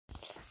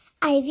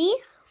Ivy,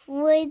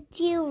 would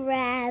you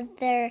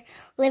rather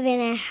live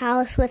in a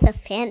house with a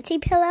fancy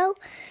pillow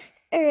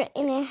or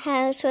in a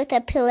house with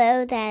a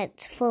pillow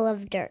that's full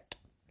of dirt?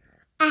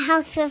 A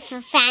house with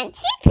a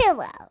fancy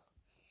pillow.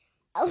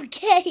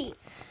 Okay.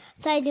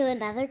 So I do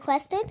another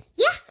question?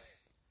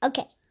 Yeah.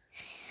 Okay.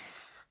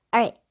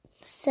 All right.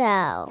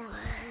 So,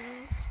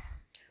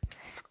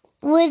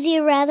 would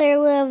you rather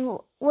live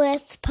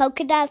with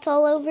polka dots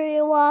all over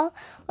your wall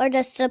or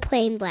just a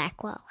plain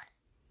black wall?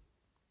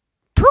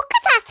 Polka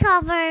dots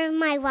over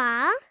my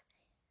wall.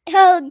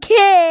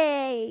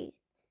 Okay.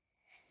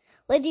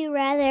 Would you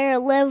rather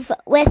live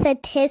with a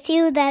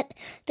tissue that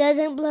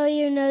doesn't blow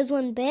your nose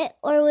one bit,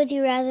 or would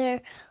you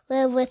rather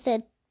live with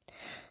a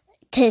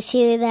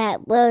tissue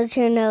that blows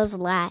your nose a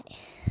lot?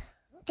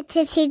 A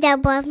tissue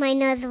that blows my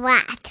nose a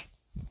lot.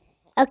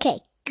 Okay,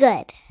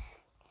 good.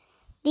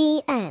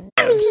 The end.